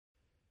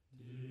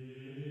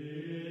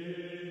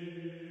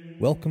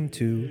Welcome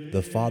to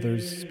The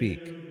Fathers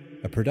Speak,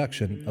 a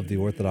production of the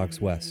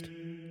Orthodox West.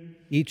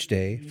 Each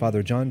day,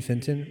 Father John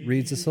Fenton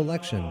reads a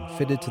selection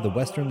fitted to the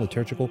Western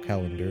liturgical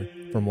calendar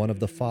from one of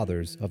the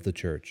Fathers of the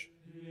Church.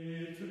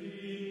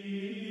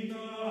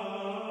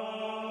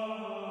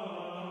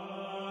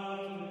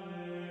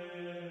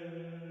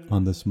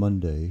 On this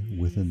Monday,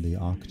 within the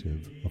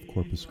octave of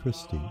Corpus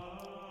Christi,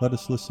 let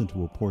us listen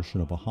to a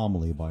portion of a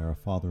homily by our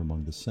Father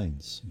among the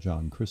Saints,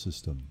 John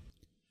Chrysostom.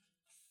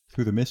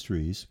 Through the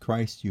mysteries,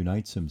 Christ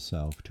unites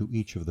himself to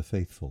each of the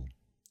faithful.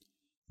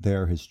 They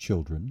are his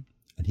children,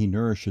 and he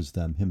nourishes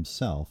them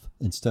himself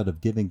instead of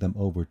giving them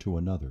over to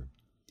another.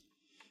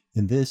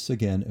 In this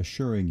again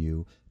assuring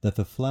you that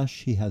the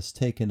flesh he has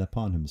taken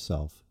upon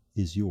himself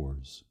is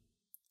yours.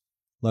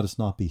 Let us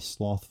not be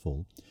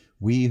slothful,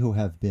 we who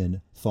have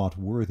been thought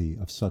worthy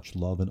of such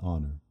love and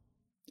honor.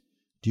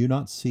 Do you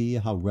not see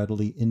how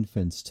readily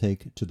infants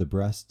take to the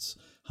breasts,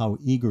 how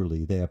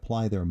eagerly they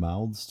apply their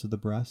mouths to the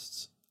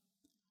breasts?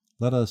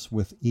 Let us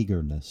with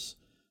eagerness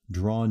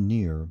draw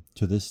near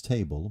to this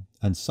table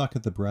and suck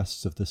at the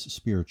breasts of this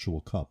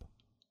spiritual cup.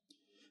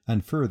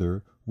 And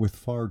further, with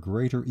far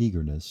greater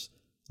eagerness,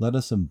 let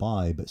us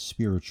imbibe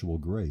spiritual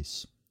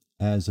grace,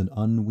 as an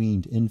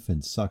unweaned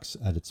infant sucks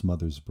at its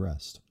mother's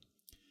breast.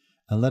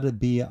 And let it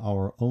be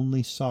our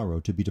only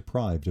sorrow to be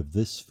deprived of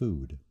this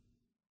food.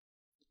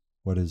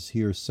 What is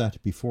here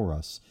set before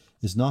us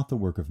is not the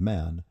work of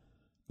man,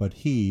 but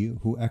he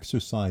who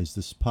exercised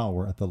this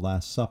power at the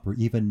Last Supper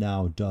even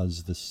now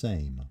does the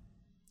same.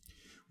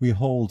 We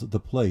hold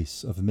the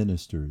place of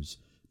ministers,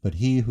 but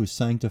he who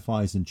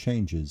sanctifies and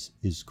changes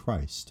is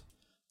Christ.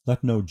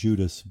 Let no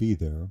Judas be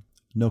there,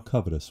 no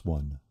covetous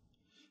one.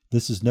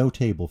 This is no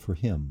table for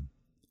him.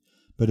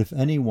 But if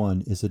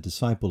anyone is a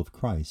disciple of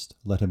Christ,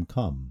 let him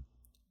come.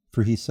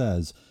 For he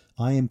says,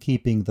 I am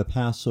keeping the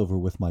Passover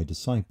with my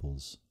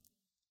disciples.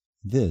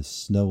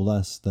 This, no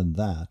less than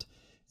that,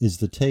 is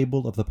the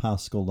table of the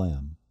Paschal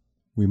Lamb.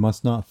 We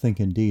must not think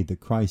indeed that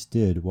Christ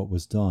did what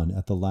was done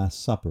at the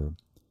Last Supper,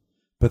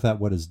 but that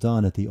what is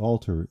done at the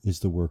altar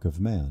is the work of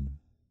man.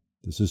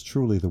 This is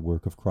truly the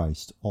work of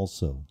Christ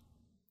also.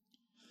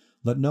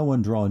 Let no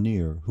one draw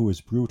near who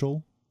is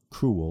brutal,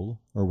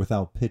 cruel, or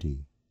without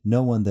pity,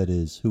 no one, that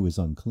is, who is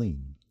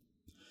unclean.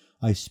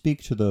 I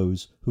speak to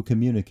those who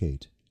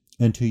communicate,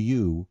 and to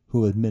you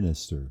who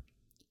administer.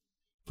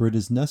 For it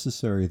is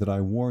necessary that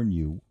I warn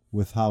you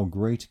with how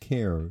great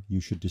care you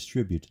should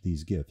distribute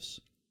these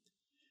gifts.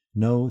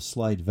 No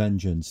slight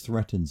vengeance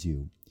threatens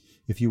you,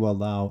 if you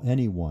allow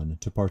any one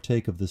to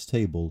partake of this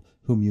table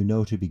whom you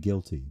know to be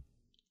guilty.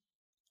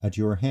 At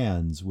your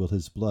hands will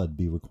his blood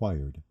be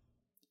required.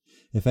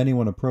 If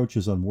anyone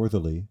approaches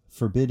unworthily,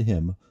 forbid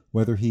him,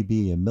 whether he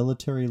be a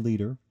military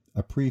leader,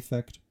 a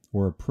prefect,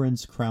 or a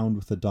prince crowned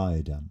with a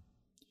diadem.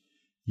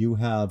 You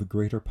have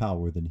greater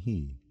power than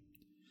he.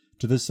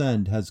 To this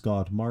end has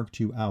God marked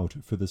you out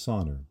for this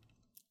honor,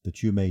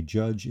 that you may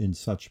judge in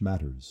such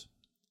matters.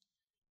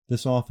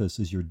 This office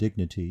is your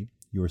dignity,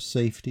 your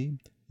safety,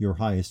 your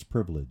highest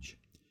privilege.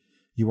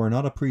 You are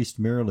not a priest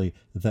merely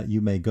that you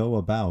may go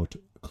about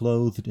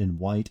clothed in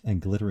white and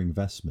glittering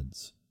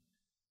vestments.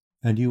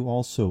 And you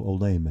also, O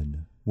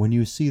layman, when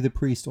you see the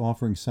priest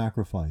offering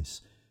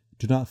sacrifice,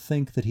 do not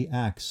think that he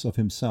acts of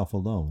himself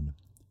alone,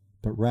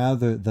 but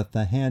rather that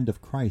the hand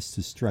of Christ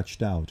is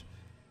stretched out,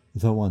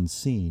 though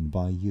unseen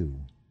by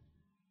you.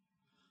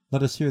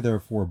 Let us hear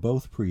therefore,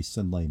 both priests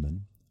and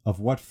laymen, of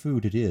what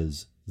food it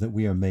is that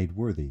we are made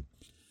worthy.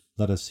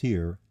 Let us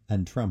hear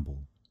and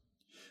tremble.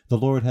 The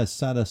Lord has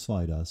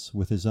satisfied us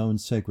with his own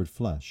sacred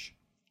flesh.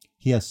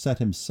 He has set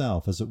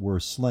himself, as it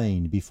were,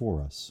 slain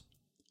before us.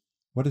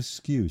 What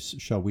excuse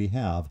shall we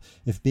have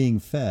if, being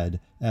fed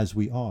as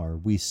we are,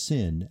 we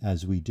sin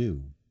as we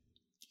do?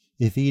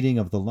 If eating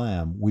of the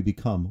lamb we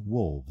become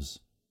wolves?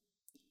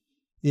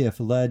 If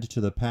led to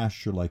the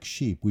pasture like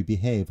sheep we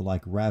behave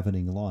like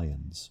ravening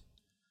lions?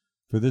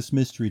 For this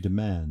mystery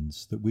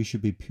demands that we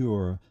should be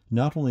pure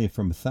not only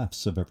from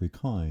thefts of every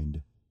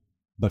kind,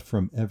 but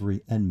from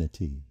every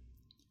enmity,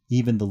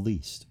 even the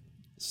least,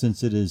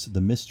 since it is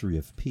the mystery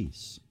of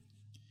peace.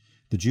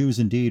 The Jews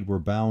indeed were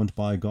bound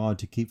by God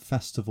to keep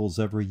festivals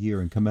every year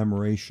in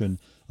commemoration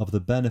of the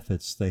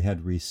benefits they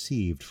had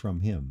received from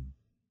him.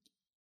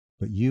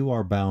 But you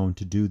are bound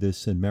to do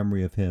this in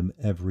memory of him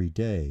every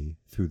day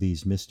through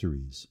these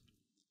mysteries.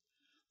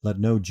 Let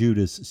no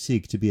Judas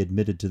seek to be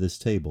admitted to this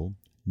table,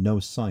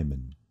 no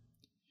Simon.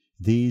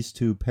 These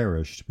two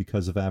perished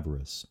because of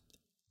avarice.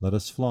 Let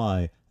us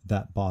fly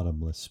that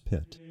bottomless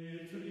pit.